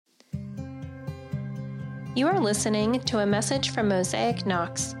You are listening to a message from Mosaic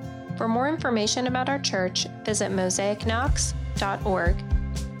Knox. For more information about our church, visit mosaicknox.org.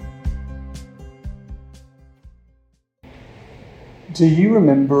 Do you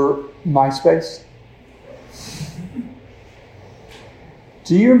remember MySpace?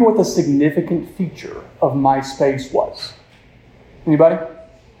 Do you remember what the significant feature of MySpace was? Anybody?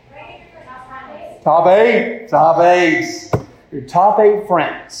 Top eight. Your top 8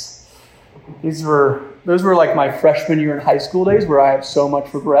 friends. Those were like my freshman year in high school days where I have so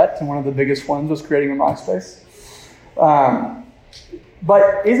much regret, and one of the biggest ones was creating a MySpace.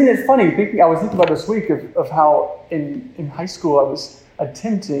 But isn't it funny, I was thinking about this week of how in high school I was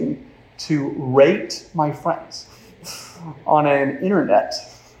attempting to rate my friends on an internet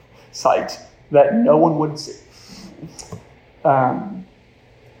site that no one would see. And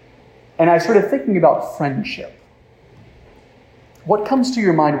I started thinking about friendship. What comes to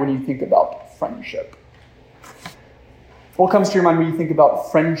your mind when you think about friendship? What comes to your mind when you think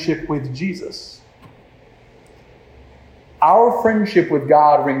about friendship with Jesus? Our friendship with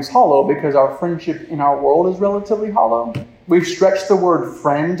God rings hollow because our friendship in our world is relatively hollow. We've stretched the word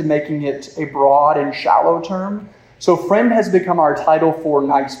friend, making it a broad and shallow term. So friend has become our title for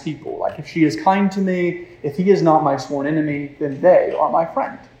nice people. Like if she is kind to me, if he is not my sworn enemy, then they are my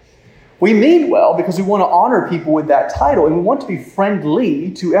friend. We mean well because we want to honor people with that title, and we want to be friendly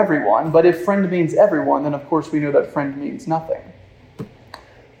to everyone. But if friend means everyone, then of course we know that friend means nothing.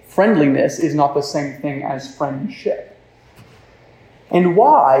 Friendliness is not the same thing as friendship. And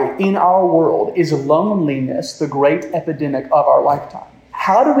why, in our world, is loneliness the great epidemic of our lifetime?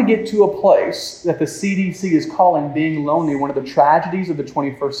 How do we get to a place that the CDC is calling being lonely one of the tragedies of the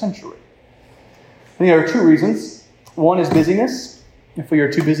 21st century? I think there are 2 reasons. One is busyness. If we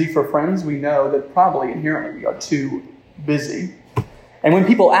are too busy for friends, we know that probably inherently we are too busy. And when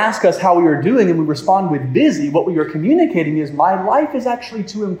people ask us how we are doing and we respond with busy, what we are communicating is my life is actually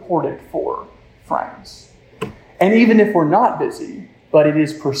too important for friends. And even if we're not busy, but it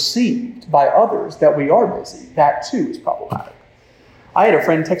is perceived by others that we are busy, that too is problematic. I had a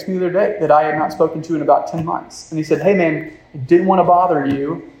friend text me the other day that I had not spoken to in about 10 months. And he said, "Hey man, I didn't want to bother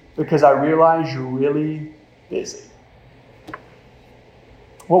you because I realize you're really busy."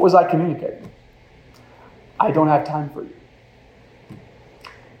 What was I communicating? I don't have time for you.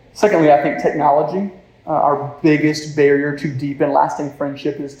 Secondly, I think technology, our biggest barrier to deep and lasting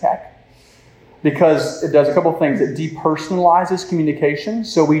friendship is tech. Because it does a couple things. It depersonalizes communication.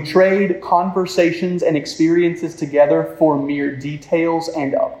 So we trade conversations and experiences together for mere details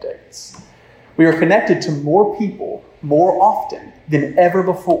and updates. We are connected to more people more often than ever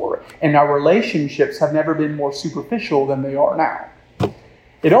before. And our relationships have never been more superficial than they are now.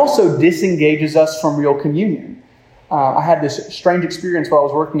 It also disengages us from real communion. I had this strange experience while I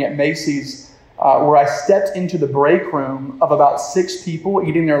was working at Macy's where I stepped into the break room of about 6 people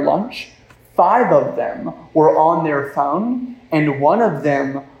eating their lunch. 5 of them were on their phone, and 1 of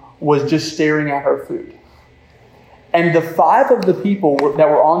them was just staring at her food. And the 5 of the people that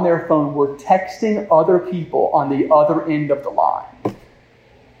were on their phone were texting other people on the other end of the line.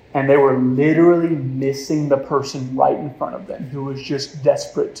 And they were literally missing the person right in front of them who was just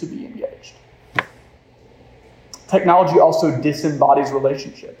desperate to be engaged. Technology also disembodies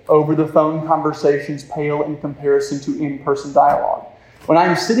relationship. Over-the-phone conversations pale in comparison to in-person dialogue. When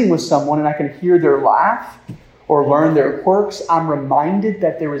I'm sitting with someone and I can hear their laugh or learn their quirks, I'm reminded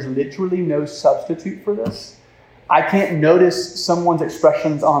that there is literally no substitute for this. I can't notice someone's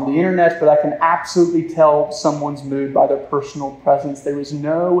expressions on the internet, but I can absolutely tell someone's mood by their personal presence. There is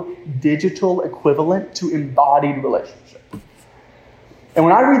no digital equivalent to embodied relationship. And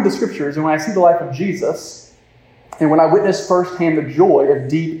when I read the scriptures and when I see the life of Jesus, and when I witness firsthand the joy of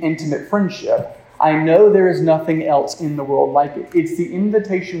deep, intimate friendship, I know there is nothing else in the world like it. It's the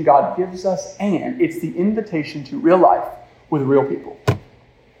invitation God gives us, and it's the invitation to real life with real people.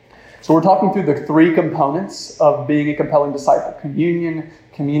 So we're talking through the 3 components of being a compelling disciple: communion,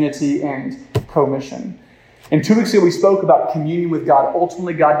 community, and commission. And 2 weeks ago, we spoke about communion with God.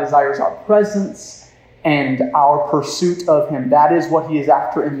 Ultimately, God desires our presence and our pursuit of Him. That is what He is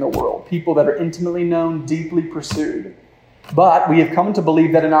after in the world. People that are intimately known, deeply pursued. But we have come to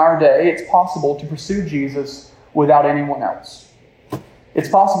believe that in our day, it's possible to pursue Jesus without anyone else. It's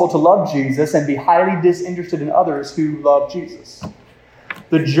possible to love Jesus and be highly disinterested in others who love Jesus.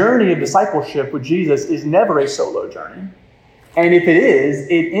 The journey of discipleship with Jesus is never a solo journey. And if it is,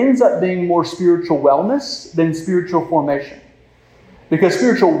 it ends up being more spiritual wellness than spiritual formation. Because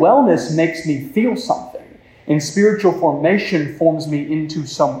spiritual wellness makes me feel something, and spiritual formation forms me into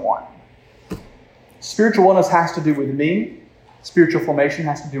someone. Spiritual wellness has to do with me. Spiritual formation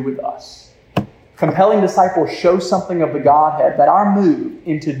has to do with us. Compelling disciples show something of the Godhead, that our move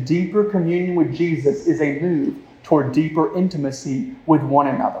into deeper communion with Jesus is a move toward deeper intimacy with one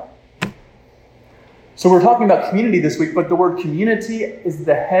another. So we're talking about community this week, but the word community is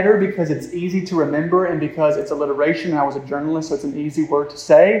the header because it's easy to remember and because it's alliteration, and I was a journalist, so it's an easy word to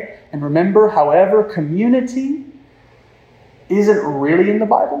say. And remember, however, community isn't really in the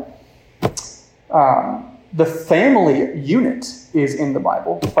Bible. The family unit is in the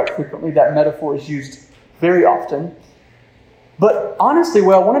Bible quite frequently. That metaphor is used very often. But honestly,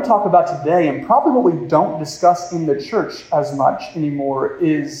 what I want to talk about today, and probably what we don't discuss in the church as much anymore,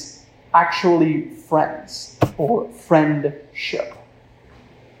 is actually friends or friendship.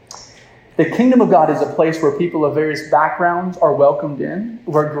 The kingdom of God is a place where people of various backgrounds are welcomed in,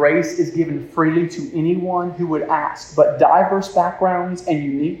 where grace is given freely to anyone who would ask. But diverse backgrounds and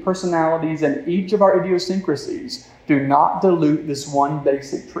unique personalities and each of our idiosyncrasies do not dilute this one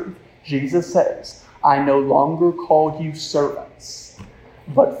basic truth. Jesus says, I no longer call you servants,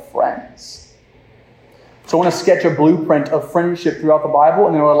 but friends. So I want to sketch a blueprint of friendship throughout the Bible,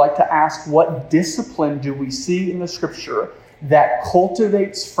 and then I would like to ask, what discipline do we see in the Scripture that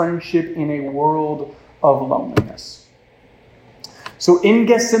cultivates friendship in a world of loneliness? So in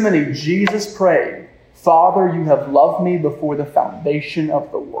Gethsemane, Jesus prayed, Father, you have loved me before the foundation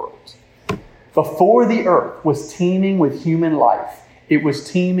of the world. Before the earth was teeming with human life, it was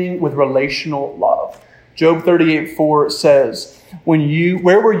teeming with relational love. Job 38:4 says,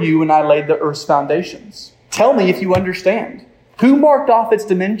 where were you when I laid the earth's foundations? Tell me if you understand. Who marked off its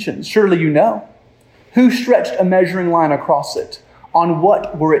dimensions? Surely you know. Who stretched a measuring line across it? On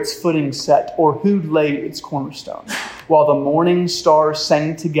what were its footings set? Or who laid its cornerstone? While the morning stars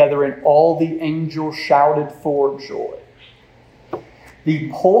sang together and all the angels shouted for joy. The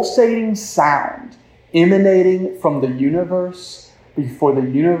pulsating sound emanating from the universe before the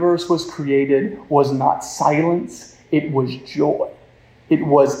universe was created was not silence, it was joy. It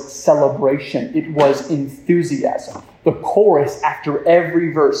was celebration. It was enthusiasm. The chorus after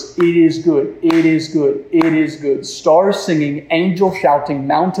every verse, it is good, it is good, it is good. Stars singing, angels shouting,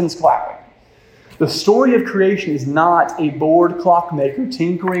 mountains clapping. The story of creation is not a bored clockmaker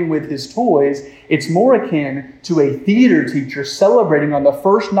tinkering with his toys. It's more akin to a theater teacher celebrating on the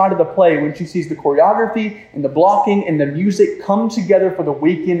first night of the play when she sees the choreography and the blocking and the music come together for the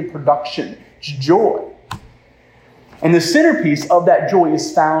weekend production. It's joy. And the centerpiece of that joy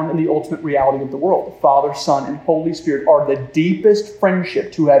is found in the ultimate reality of the world. Father, Son, and Holy Spirit are the deepest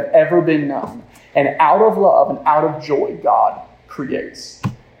friendship to have ever been known. And out of love and out of joy, God creates.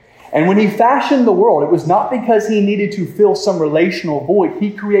 And when he fashioned the world, it was not because he needed to fill some relational void.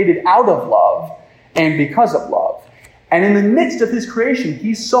 He created out of love and because of love. And in the midst of his creation,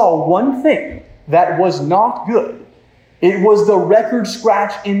 he saw one thing that was not good. It was the record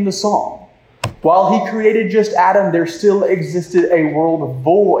scratch in the song. While he created just Adam, there still existed a world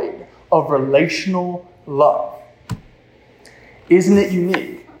void of relational love. Isn't it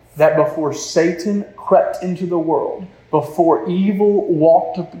unique that before Satan crept into the world, before evil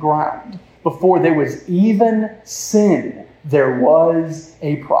walked the ground, before there was even sin, there was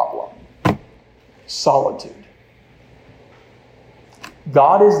a problem. Solitude.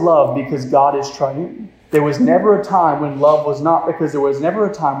 God is love because God is triune. There was never a time when love was not, because there was never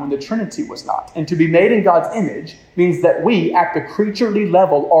a time when the Trinity was not. And to be made in God's image means that we, at the creaturely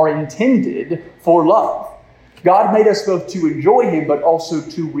level, are intended for love. God made us both to enjoy him, but also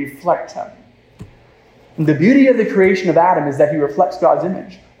to reflect him. And the beauty of the creation of Adam is that he reflects God's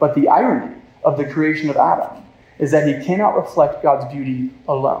image. But the irony of the creation of Adam is that he cannot reflect God's beauty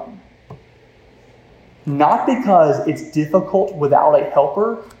alone. Not because it's difficult without a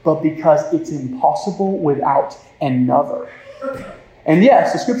helper, but because it's impossible without another. And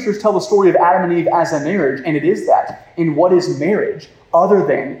yes, the scriptures tell the story of Adam and Eve as a marriage, and it is that. And what is marriage other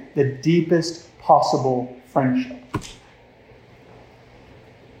than the deepest possible friendship?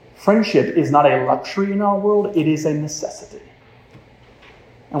 Friendship is not a luxury in our world, it is a necessity.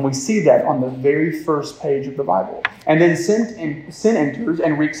 And we see that on the very first page of the Bible. And then sin enters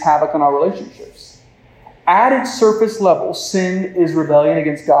and wreaks havoc on our relationships. At its surface level, sin is rebellion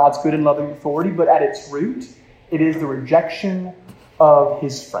against God's good and loving authority, but at its root, it is the rejection of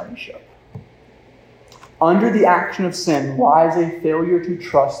his friendship. Under the action of sin lies a failure to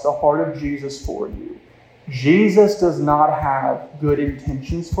trust the heart of Jesus for you. Jesus does not have good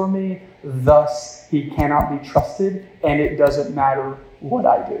intentions for me, thus he cannot be trusted, and it doesn't matter what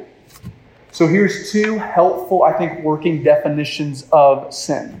I do. So here's two helpful, I think, working definitions of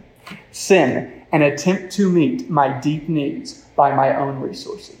sin. Sin, an attempt to meet my deep needs by my own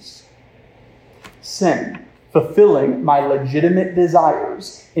resources. Sin, fulfilling my legitimate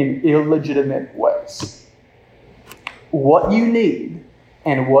desires in illegitimate ways. What you need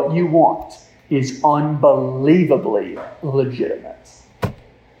and what you want is unbelievably legitimate.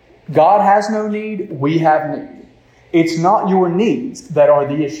 God has no need, we have need. It's not your needs that are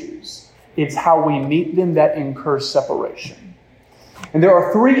the issues. It's how we meet them that incurs separation. And there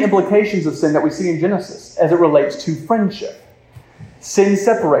are three implications of sin that we see in Genesis as it relates to friendship. Sin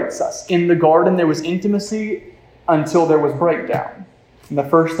separates us. In the garden, there was intimacy until there was breakdown. And the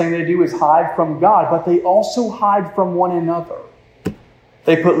first thing they do is hide from God, but they also hide from one another.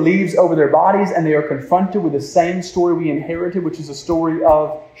 They put leaves over their bodies, and they are confronted with the same story we inherited, which is a story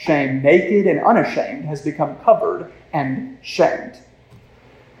of shame. Naked and unashamed has become covered and shamed.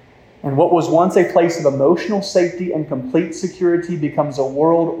 And what was once a place of emotional safety and complete security becomes a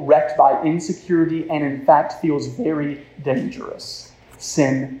world wrecked by insecurity and, in fact, feels very dangerous.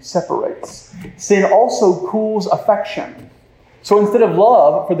 Sin separates. Sin also cools affection. So instead of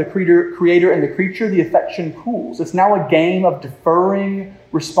love for the creator and the creature, the affection cools. It's now a game of deferring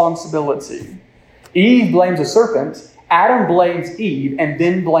responsibility. Eve blames the serpent, Adam blames Eve, and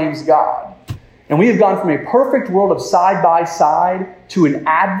then blames God. And we have gone from a perfect world of side by side to an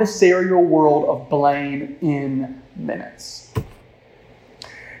adversarial world of blame in minutes.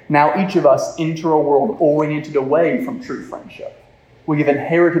 Now each of us enter a world oriented away from true friendship. We have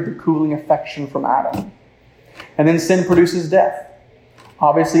inherited the cooling affection from Adam. And then sin produces death.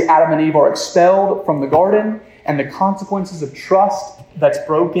 Obviously, Adam and Eve are expelled from the garden, and the consequences of trust that's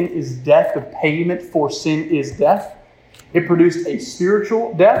broken is death. The payment for sin is death. It produced a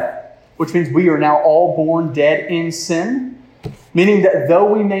spiritual death, which means we are now all born dead in sin, meaning that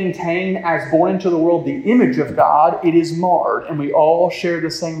though we maintain as born into the world the image of God, it is marred, and we all share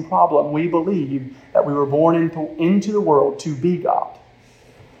the same problem. We believe that we were born into the world to be God.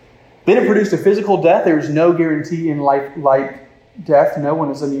 Then it produced a physical death. There is no guarantee in life like death. No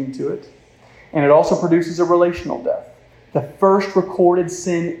one is immune to it. And it also produces a relational death. The first recorded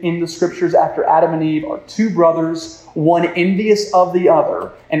sin in the Scriptures after Adam and Eve are two brothers, one envious of the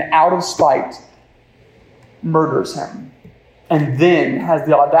other, and out of spite murders him. And then has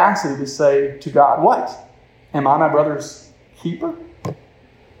the audacity to say to God, "What? Am I my brother's keeper?"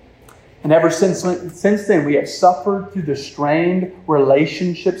 And ever since then, we have suffered through the strained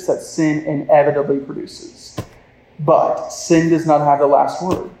relationships that sin inevitably produces. But sin does not have the last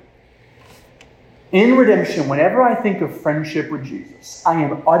word. In redemption, whenever I think of friendship with Jesus, I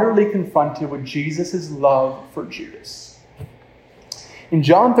am utterly confronted with Jesus' love for Judas. In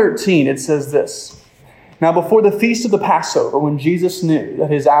John 13, it says this: "Now before the feast of the Passover, when Jesus knew that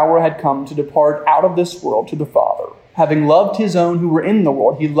his hour had come to depart out of this world to the Father, having loved his own who were in the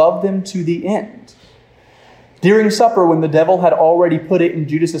world, he loved them to the end. During supper, when the devil had already put it in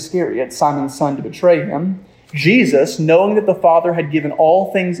Judas Iscariot, Simon's son, to betray him, Jesus, knowing that the Father had given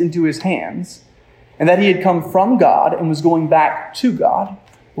all things into his hands, and that he had come from God and was going back to God,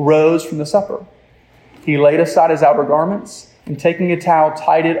 rose from the supper. He laid aside his outer garments, and taking a towel,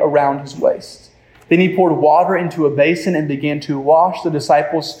 tied it around his waist. Then he poured water into a basin and began to wash the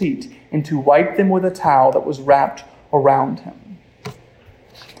disciples' feet and to wipe them with a towel that was wrapped around him."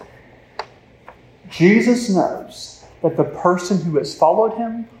 Jesus knows that the person who has followed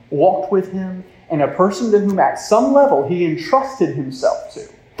him, walked with him, and a person to whom at some level he entrusted himself to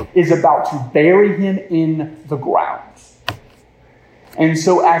is about to bury him in the ground. And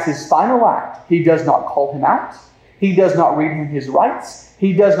so as his final act, he does not call him out. He does not read him his rights.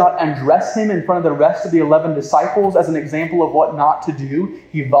 He does not undress him in front of the rest of the 11 disciples as an example of what not to do.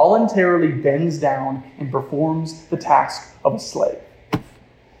 He voluntarily bends down and performs the task of a slave.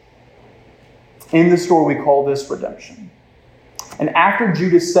 In the story, we call this redemption. And after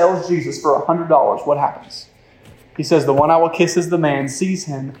Judas sells Jesus for $100, what happens? He says, "The one I will kiss is the man," sees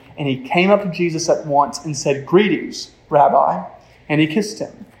him, and he came up to Jesus at once and said, "Greetings, Rabbi," and he kissed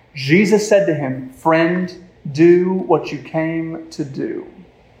him. Jesus said to him, "Friend, do what you came to do."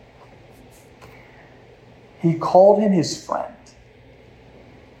 He called him his friend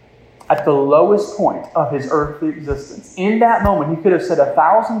at the lowest point of his earthly existence. In that moment, he could have said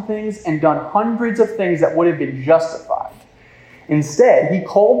 1,000 things and done hundreds of things that would have been justified. Instead, he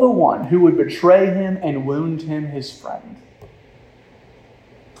called the one who would betray him and wound him his friend.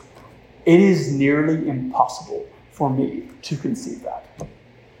 It is nearly impossible for me to conceive that.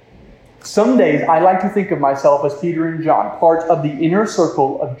 Some days I like to think of myself as Peter and John, part of the inner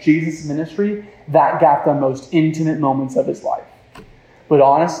circle of Jesus' ministry that got the most intimate moments of his life. But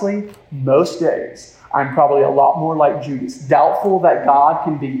honestly, most days I'm probably a lot more like Judas, doubtful that God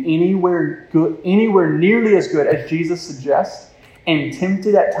can be anywhere nearly as good as Jesus suggests, and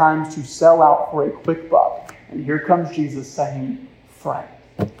tempted at times to sell out for a quick buck. And here comes Jesus saying, "Friend."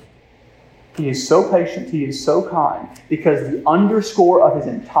 He is so patient. He is so kind because the underscore of his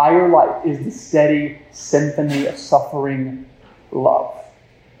entire life is the steady symphony of suffering love.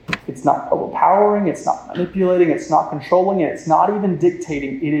 It's not overpowering. It's not manipulating. It's not controlling. And it's not even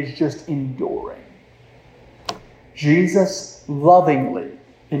dictating. It is just enduring. Jesus lovingly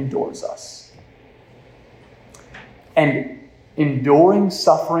endures us. And enduring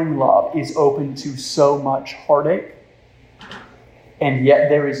suffering love is open to so much heartache. And yet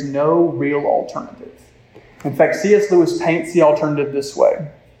there is no real alternative. In fact, C.S. Lewis paints the alternative this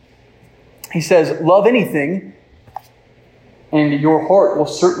way. He says, love anything, and your heart will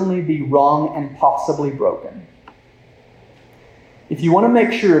certainly be wrung and possibly broken. If you want to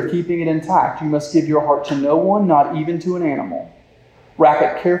make sure of keeping it intact, you must give your heart to no one, not even to an animal. Wrap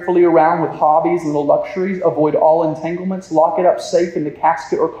it carefully around with hobbies and little luxuries. Avoid all entanglements. Lock it up safe in the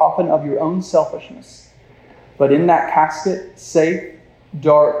casket or coffin of your own selfishness. But in that casket, safe,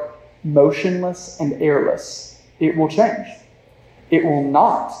 dark, motionless, and airless, it will change. It will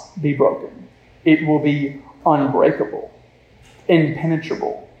not be broken. It will be unbreakable,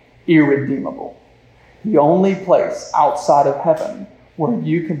 impenetrable, irredeemable. The only place outside of heaven where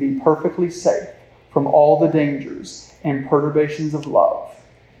you can be perfectly safe from all the dangers and perturbations of love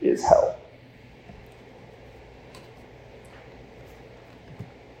is hell.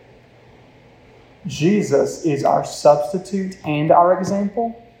 Jesus is our substitute and our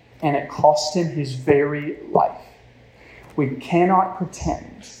example, and it cost him his very life. We cannot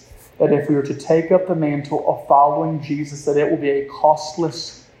pretend that if we were to take up the mantle of following Jesus, that it will be a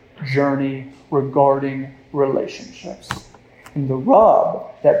costless journey regarding relationships. And the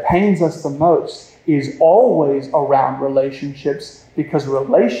rub that pains us the most is always around relationships, because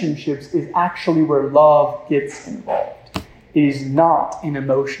relationships is actually where love gets involved. It is not an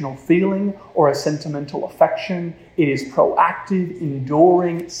emotional feeling or a sentimental affection. It is proactive,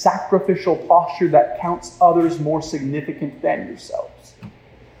 enduring, sacrificial posture that counts others more significant than yourselves.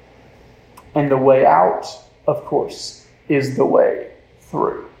 And the way out, of course, is the way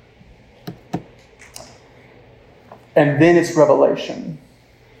through. And then it's revelation.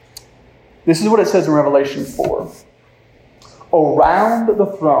 This is what it says in Revelation 4. Around the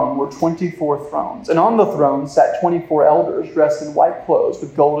throne were 24 thrones, and on the thrones sat 24 elders dressed in white clothes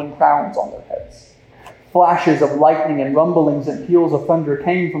with golden crowns on their heads. Flashes of lightning and rumblings and peals of thunder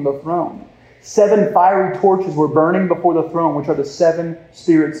came from the throne. 7 fiery torches were burning before the throne, which are the 7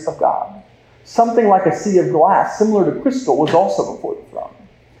 spirits of God. Something like a sea of glass, similar to crystal, was also before the throne.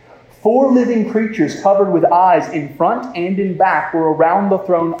 4 living creatures covered with eyes in front and in back were around the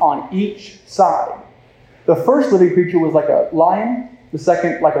throne on each side. The first living creature was like a lion, the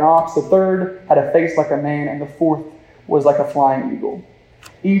second like an ox, the third had a face like a man, and the fourth was like a flying eagle.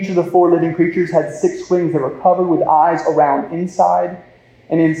 Each of the 4 living creatures had 6 wings that were covered with eyes around inside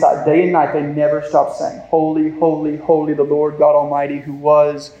and inside. Day and night they never stopped saying, "Holy, holy, holy, the Lord God Almighty, who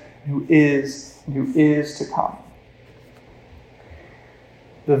was, who is, and who is to come."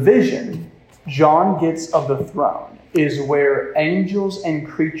 The vision John gets of the throne is where angels and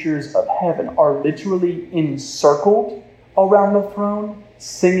creatures of heaven are literally encircled around the throne,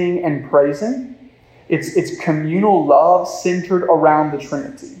 singing and praising. It's communal love centered around the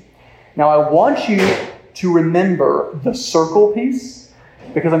Trinity. Now, I want you to remember the circle piece,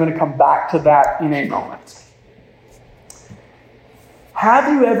 because I'm going to come back to that in a moment. Have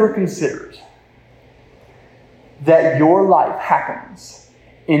you ever considered that your life happens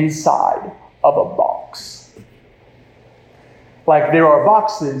inside of a box? Like, there are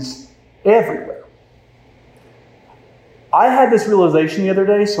boxes everywhere. I had this realization the other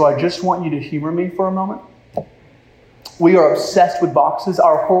day, so I just want you to humor me for a moment. We are obsessed with boxes.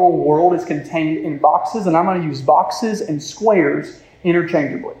 Our whole world is contained in boxes, and I'm going to use boxes and squares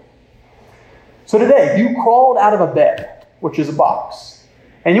interchangeably. So today, you crawled out of a bed, which is a box,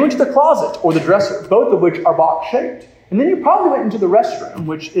 and you went to the closet or the dresser, both of which are box-shaped. And then you probably went into the restroom,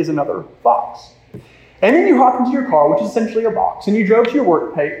 which is another box. And then you hopped into your car, which is essentially a box. And you drove to your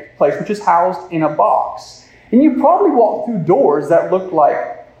workplace, which is housed in a box. And you probably walked through doors that looked like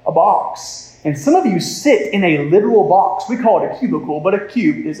a box. And some of you sit in a literal box. We call it a cubicle, but a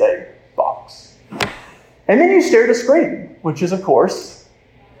cube is a box. And then you stare at a screen, which is, of course,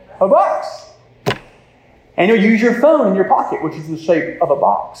 a box. And you'll use your phone in your pocket, which is the shape of a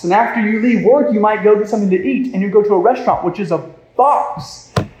box. And after you leave work, you might go get something to eat, and you go to a restaurant, which is a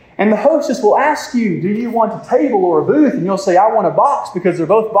box. And the hostess will ask you, do you want a table or a booth? And you'll say, I want a box, because they're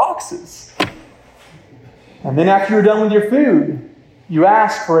both boxes. And then after you're done with your food, you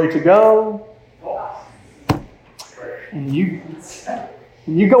ask for a to-go. And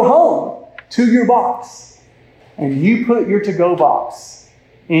you go home to your box. And you put your to-go box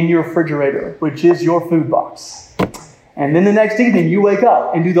in your refrigerator, which is your food box. And then the next evening you wake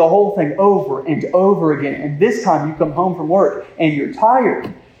up and do the whole thing over and over again. And this time you come home from work and you're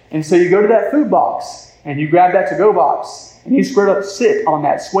tired. And so you go to that food box and you grab that to-go box and you straight up sit on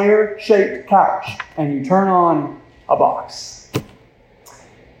that square-shaped couch and you turn on a box.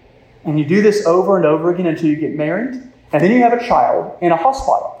 And you do this over and over again until you get married. And then you have a child in a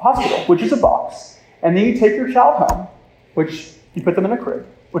hospital, which is a box. And then you take your child home, which you put them in a crib,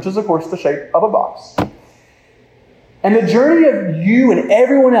 which is, of course, the shape of a box. And the journey of you and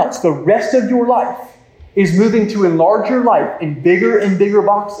everyone else, the rest of your life, is moving to enlarge your life in bigger and bigger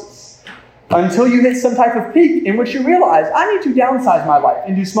boxes until you hit some type of peak in which you realize, I need to downsize my life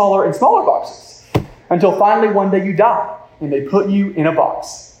and do smaller and smaller boxes. Until finally one day you die and they put you in a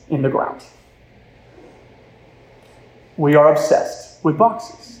box in the ground. We are obsessed with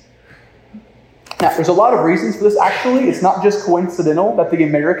boxes. Now, there's a lot of reasons for this, actually. It's not just coincidental that the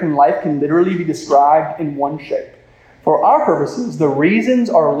American life can literally be described in one shape. For our purposes, the reasons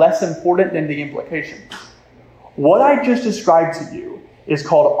are less important than the implications. What I just described to you is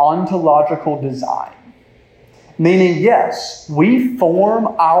called ontological design. Meaning, yes, we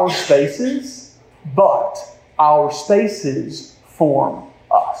form our spaces, but our spaces form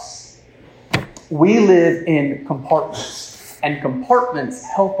us. We live in compartments, and compartments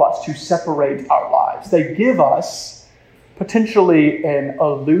help us to separate our lives. They give us potentially an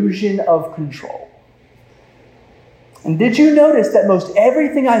illusion of control. And did you notice that most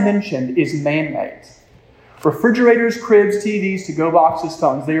everything I mentioned is man-made? Refrigerators, cribs, TVs, to-go boxes,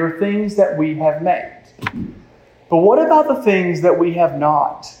 phones, they are things that we have made. But what about the things that we have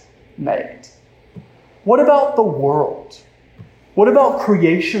not made? What about the world? What about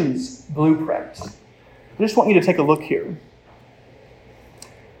creation's blueprint? I just want you to take a look here.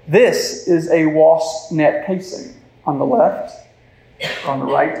 This is a wasp net casing. On the left, on the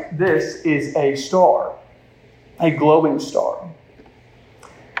right, this is a star, a glowing star.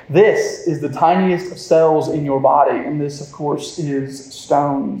 This is the tiniest of cells in your body, and this, of course, is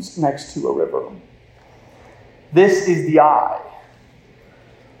stones next to a river. This is the eye,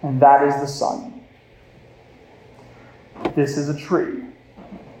 and that is the sun. This is a tree.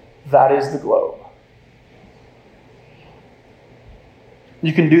 That is the globe.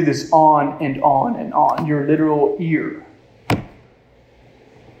 You can do this on and on and on. Your literal ear.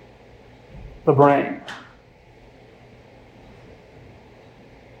 The brain.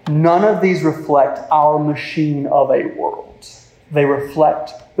 None of these reflect our machine of a world. They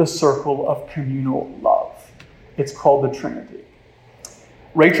reflect the circle of communal love. It's called the Trinity.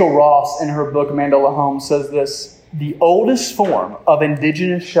 Rachel Ross, in her book Mandela Home, says this: the oldest form of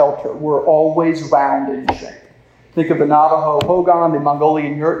indigenous shelter were always round in shape. Think of the Navajo hogan, the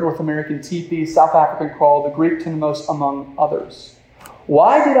Mongolian yurt, North American teepee, South African kraal, the Greek tinamos, among others.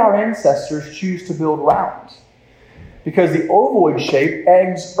 Why did our ancestors choose to build round? Because the ovoid shape,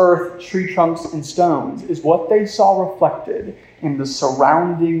 eggs, earth, tree trunks, and stones, is what they saw reflected in the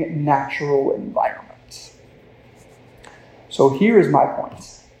surrounding natural environment. So here is my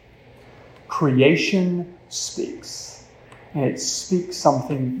point. Creation speaks, and it speaks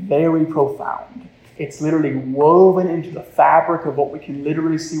something very profound. It's literally woven into the fabric of what we can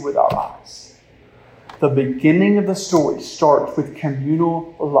literally see with our eyes. The beginning of the story starts with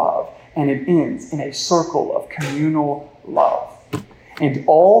communal love, and it ends in a circle of communal love. And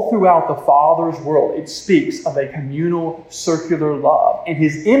all throughout the Father's world, it speaks of a communal, circular love. And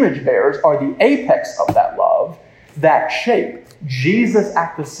his image bearers are the apex of that love, that shape, Jesus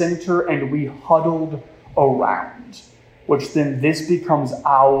at the center, and we huddled around, which then this becomes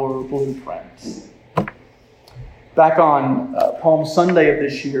our blueprint. Back on Palm Sunday of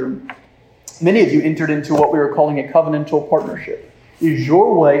this year, many of you entered into what we were calling a covenantal partnership. It is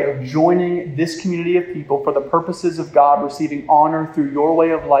your way of joining this community of people for the purposes of God receiving honor through your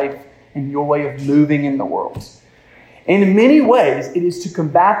way of life and your way of moving in the world. And in many ways, it is to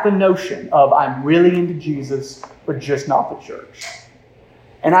combat the notion of I'm really into Jesus, but just not the church.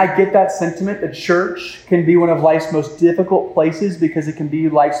 And I get that sentiment. The church can be one of life's most difficult places because it can be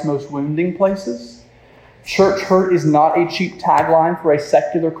life's most wounding places. Church hurt is not a cheap tagline for a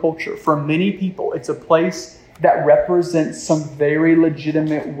secular culture. For many people, it's a place that represents some very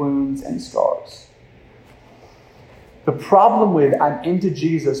legitimate wounds and scars. The problem with I'm into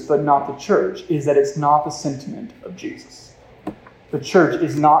Jesus but not the church is that it's not the sentiment of Jesus. The church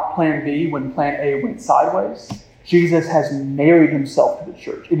is not plan B when plan A went sideways. Jesus has married himself to the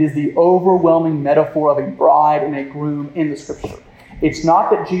church. It is the overwhelming metaphor of a bride and a groom in the scripture. It's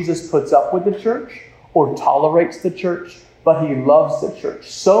not that Jesus puts up with the church or tolerates the church, but he loves the church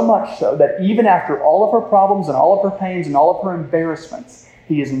so much so that even after all of her problems and all of her pains and all of her embarrassments,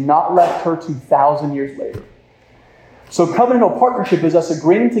 He has not left her 2,000 years later. So covenantal partnership is us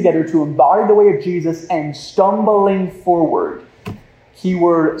agreeing together to embody the way of Jesus and stumbling forward.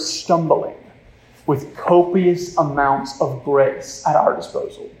 Keyword stumbling, with copious amounts of grace at our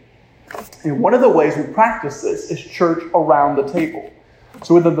disposal. And one of the ways we practice this is church around the table.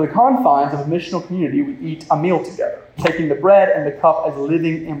 So within the confines of a missional community, we eat a meal together, taking the bread and the cup as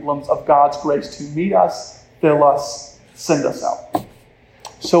living emblems of God's grace to meet us, fill us, send us out.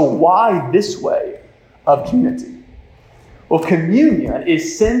 So why this way of unity? Well, communion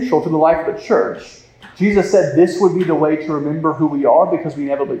is central to the life of the church. Jesus said this would be the way to remember who we are because we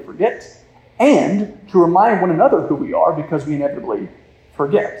inevitably forget, and to remind one another who we are because we inevitably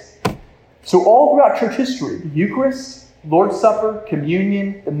forget. So all throughout church history, the Eucharist, Lord's Supper,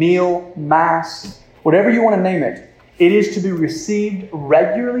 communion, the meal, Mass, whatever you want to name it, it is to be received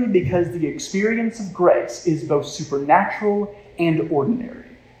regularly because the experience of grace is both supernatural and ordinary.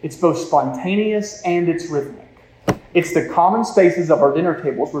 It's both spontaneous and it's rhythmic. It's the common spaces of our dinner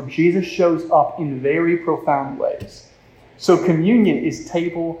tables where Jesus shows up in very profound ways. So communion is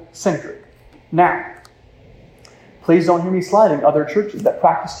table-centric. Now, please don't hear me slighting other churches that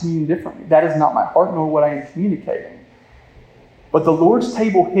practice communion differently. That is not my heart nor what I am communicating. But the Lord's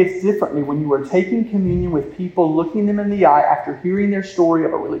table hits differently when you are taking communion with people, looking them in the eye after hearing their story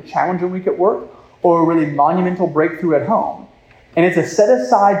of a really challenging week at work or a really monumental breakthrough at home. And it's a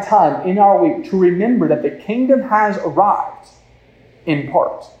set-aside time in our week to remember that the kingdom has arrived, in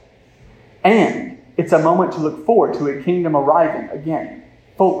part. And it's a moment to look forward to a kingdom arriving again,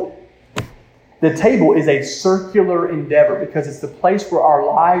 fully. The table is a circular endeavor because it's the place where our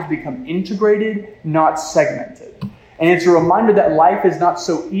lives become integrated, not segmented. And it's a reminder that life is not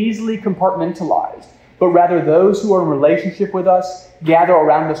so easily compartmentalized, but rather those who are in relationship with us gather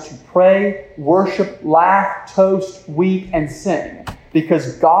around us to pray, worship, laugh, toast, weep, and sing.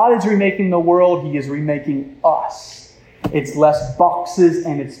 Because God is remaking the world, He is remaking us. It's less boxes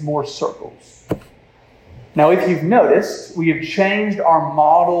and it's more circles. Now, if you've noticed, we have changed our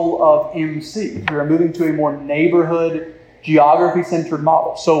model of MC. We are moving to a more neighborhood, geography-centered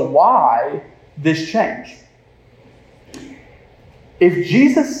model. So why this change? If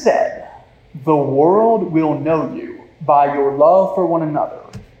Jesus said, "The world will know you by your love for one another,"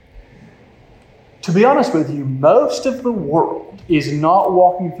 to be honest with you, most of the world is not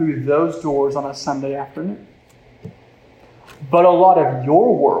walking through those doors on a Sunday afternoon. But a lot of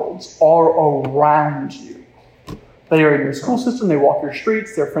your worlds are around you. They are in your school system, they walk your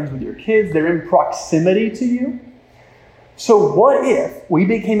streets, they're friends with your kids, they're in proximity to you. So what if we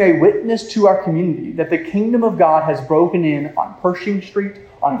became a witness to our community that the kingdom of God has broken in on Pershing Street,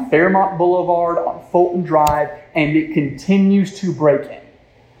 on Fairmont Boulevard, on Fulton Drive, and it continues to break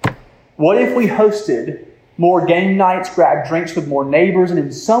in? What if we hosted more game nights, grabbed drinks with more neighbors, and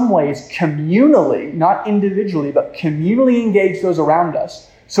in some ways communally, not individually, but communally engage those around us,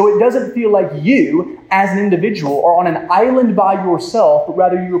 so it doesn't feel like you, as an individual, are on an island by yourself, but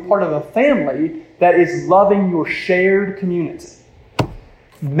rather you are part of a family that is loving your shared community.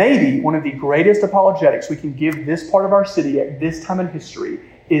 Maybe one of the greatest apologetics we can give this part of our city at this time in history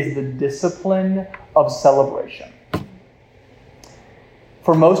is the discipline of celebration.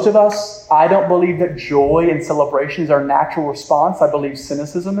 For most of us, I don't believe that joy and celebration is our natural response. I believe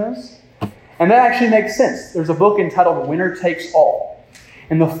cynicism is. And that actually makes sense. There's a book entitled Winner Takes All.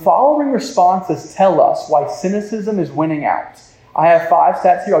 And the following responses tell us why cynicism is winning out. I have 5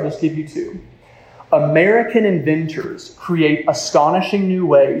 stats here. I'll just give you 2. American inventors create astonishing new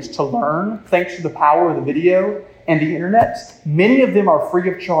ways to learn thanks to the power of the video and the internet. Many of them are free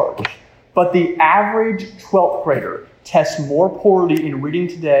of charge. But the average 12th grader tests more poorly in reading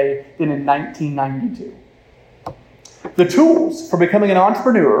today than in 1992. The tools for becoming an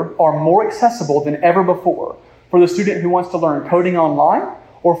entrepreneur are more accessible than ever before for the student who wants to learn coding online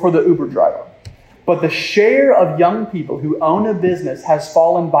or for the Uber driver. But the share of young people who own a business has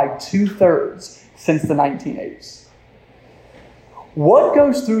fallen by 2/3 since the 1980s. What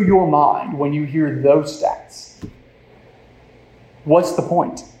goes through your mind when you hear those stats? What's the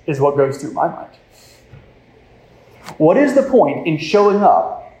point is what goes through my mind. What is the point in showing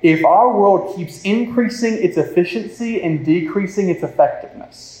up if our world keeps increasing its efficiency and decreasing its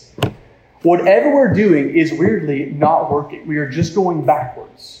effectiveness? Whatever we're doing is weirdly not working. We are just going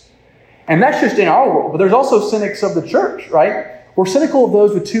backwards. And that's just in our world. But there's also cynics of the church, right? We're cynical of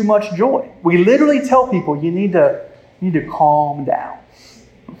those with too much joy. We literally tell people, you need to calm down.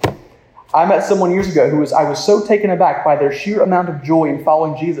 I met someone years ago I was so taken aback by their sheer amount of joy in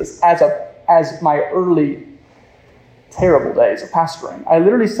following Jesus as my early terrible days of pastoring. I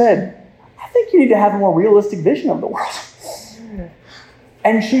literally said, I think you need to have a more realistic vision of the world.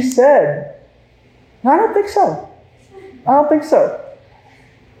 And she said, "No, I don't think so. I don't think so."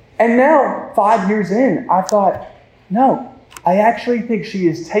 And now, 5 years in, I thought, no, I actually think she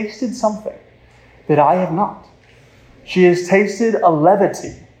has tasted something that I have not. She has tasted a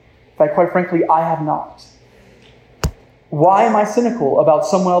levity that, quite frankly, I have not. Why am I cynical about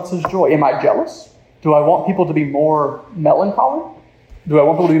someone else's joy? Am I jealous? Do I want people to be more melancholy? Do I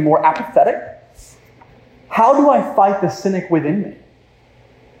want people to be more apathetic? How do I fight the cynic within me?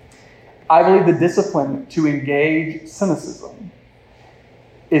 I believe the discipline to engage cynicism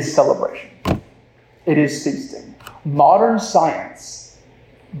is celebration. It is feasting. Modern science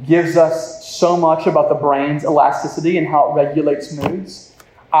gives us so much about the brain's elasticity and how it regulates moods.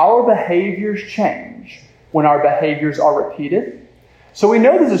 Our behaviors change when our behaviors are repeated. So we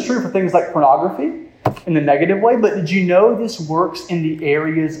know this is true for things like pornography in the negative way, but did you know this works in the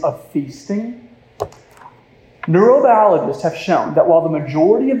areas of feasting? Neurobiologists have shown that while the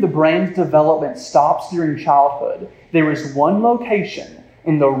majority of the brain's development stops during childhood, there is one location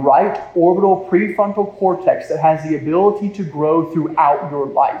in the right orbital prefrontal cortex that has the ability to grow throughout your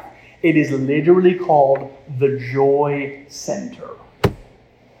life. It is literally called the joy center.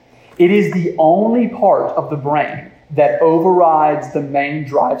 It is the only part of the brain that overrides the main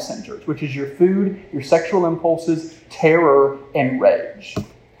drive centers, which is your food, your sexual impulses, terror, and rage.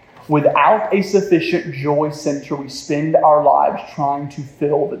 Without a sufficient joy center, we spend our lives trying to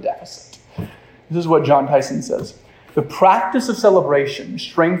fill the deficit. This is what John Tyson says. The practice of celebration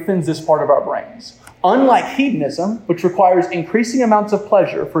strengthens this part of our brains. Unlike hedonism, which requires increasing amounts of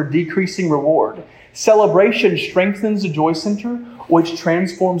pleasure for decreasing reward, celebration strengthens the joy center, which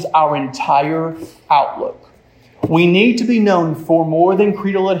transforms our entire outlook. We need to be known for more than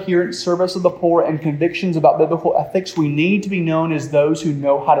creedal adherence, service of the poor, and convictions about biblical ethics. We need to be known as those who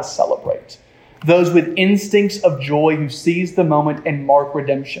know how to celebrate. Those with instincts of joy who seize the moment and mark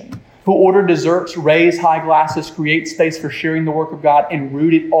redemption. Who order desserts, raise high glasses, create space for sharing the work of God, and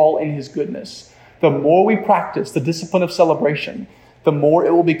root it all in His goodness. The more we practice the discipline of celebration, the more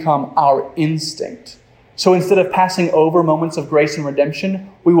it will become our instinct. So instead of passing over moments of grace and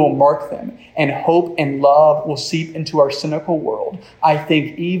redemption, we will mark them, and hope and love will seep into our cynical world. I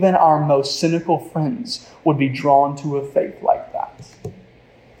think even our most cynical friends would be drawn to a faith like that.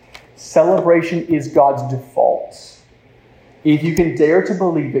 Celebration is God's default. If you can dare to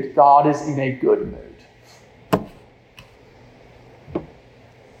believe it, God is in a good mood.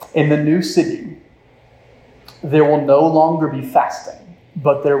 In the new city, there will no longer be fasting,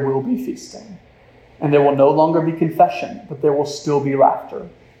 but there will be feasting. And there will no longer be confession, but there will still be laughter.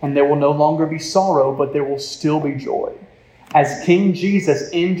 And there will no longer be sorrow, but there will still be joy. As King Jesus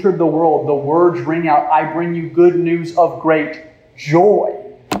entered the world, the words ring out, "I bring you good news of great joy."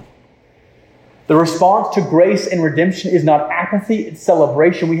 The response to grace and redemption is not apathy, it's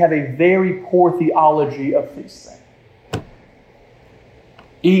celebration. We have a very poor theology of feasting.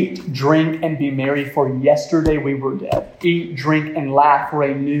 Eat, drink, and be merry, for yesterday we were dead. Eat, drink, and laugh, for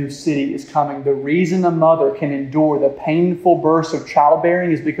a new city is coming. The reason a mother can endure the painful burst of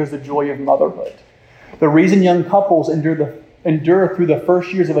childbearing is because of the joy of motherhood. The reason young couples endure through the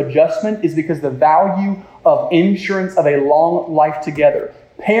first years of adjustment is because the value of insurance of a long life together.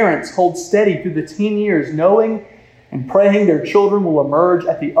 Parents hold steady through the teen years, knowing and praying their children will emerge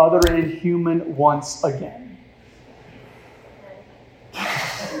at the other end human once again.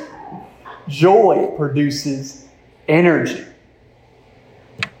 Joy produces energy.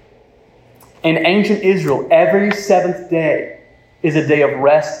 In ancient Israel, every seventh day is a day of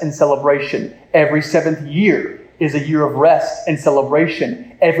rest and celebration. Every seventh year is a year of rest and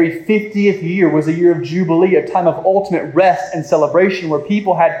celebration. Every 50th year was a year of Jubilee, a time of ultimate rest and celebration where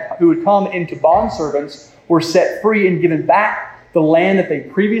people who had come into bondservants were set free and given back the land that they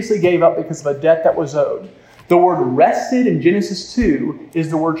previously gave up because of a debt that was owed. The word rested in Genesis 2 is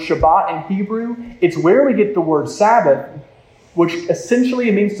the word Shabbat in Hebrew. It's where we get the word Sabbath, which essentially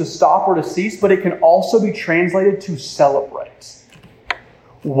means to stop or to cease, but it can also be translated to celebrate.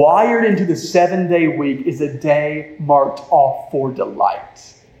 Wired into the 7-day week is a day marked off for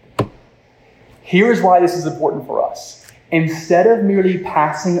delight. Here's why this is important for us. Instead of merely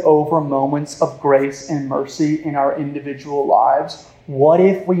passing over moments of grace and mercy in our individual lives, what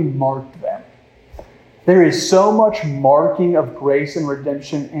if we marked them? There is so much marking of grace and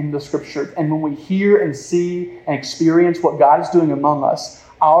redemption in the Scriptures. And when we hear and see and experience what God is doing among us,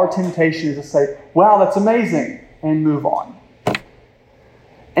 our temptation is to say, "Wow, that's amazing," and move on.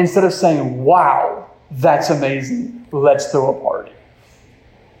 Instead of saying, "Wow, that's amazing, let's throw a party."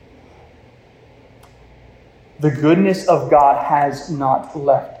 The goodness of God has not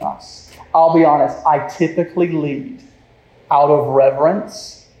left us. I'll be honest, I typically lead out of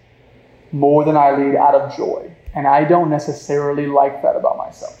reverence more than I lead out of joy. And I don't necessarily like that about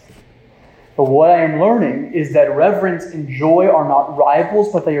myself. But what I am learning is that reverence and joy are not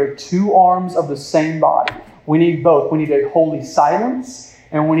rivals, but they are two arms of the same body. We need both. We need a holy silence,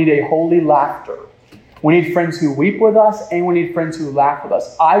 and we need a holy laughter. We need friends who weep with us, and we need friends who laugh with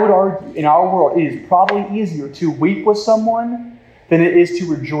us. I would argue, in our world, it is probably easier to weep with someone than it is to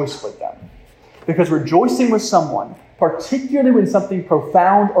rejoice with them. Because rejoicing with someone, particularly when something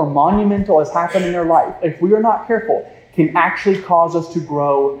profound or monumental has happened in their life, if we are not careful, can actually cause us to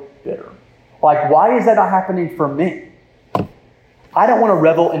grow bitter. Like, why is that not happening for me? I don't want to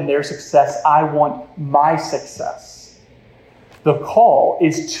revel in their success. I want my success. The call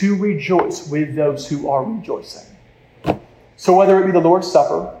is to rejoice with those who are rejoicing. So whether it be the Lord's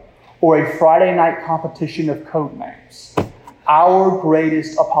Supper or a Friday night competition of code names, our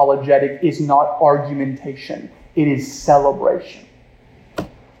greatest apologetic is not argumentation. It is celebration.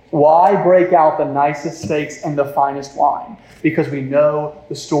 Why break out the nicest steaks and the finest wine? Because we know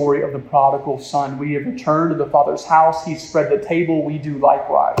the story of the prodigal son. We have returned to the Father's house. He spread the table. We do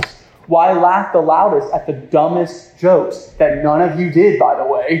likewise. Why laugh the loudest at the dumbest jokes that none of you did, by the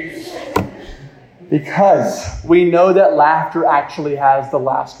way? Because we know that laughter actually has the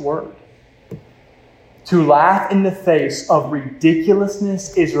last word. To laugh in the face of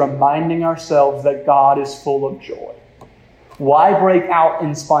ridiculousness is reminding ourselves that God is full of joy. Why break out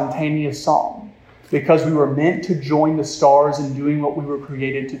in spontaneous song? Because we were meant to join the stars in doing what we were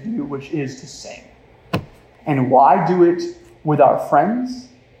created to do, which is to sing. And why do it with our friends?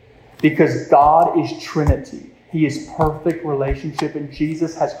 Because God is Trinity. He is perfect relationship, and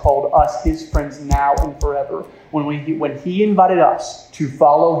Jesus has called us His friends now and forever. When He invited us to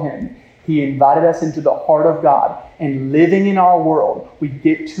follow Him, He invited us into the heart of God, and living in our world, we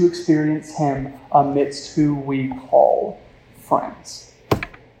get to experience Him amidst who we call friends.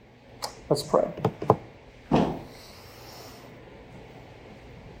 Let's pray.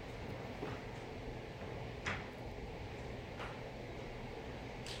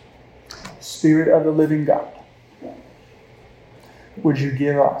 Spirit of the living God, would you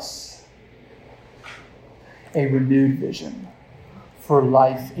give us a renewed vision for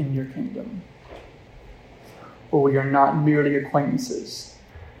life in your kingdom, where we are not merely acquaintances,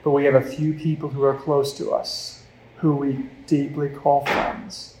 but we have a few people who are close to us, who we deeply call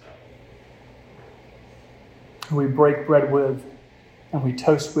friends, who we break bread with, and we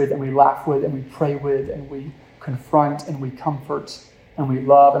toast with, and we laugh with, and we pray with, and we confront, and we comfort, and we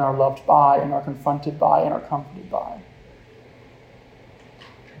love, and are loved by, and are confronted by, and are comforted by.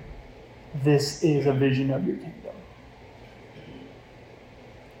 This is a vision of your kingdom.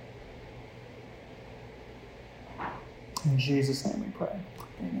 In Jesus' name we pray.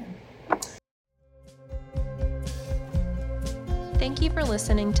 Amen. Thank you for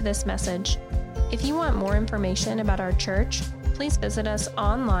listening to this message. If you want more information about our church, please visit us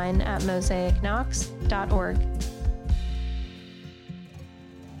online at mosaicknox.org.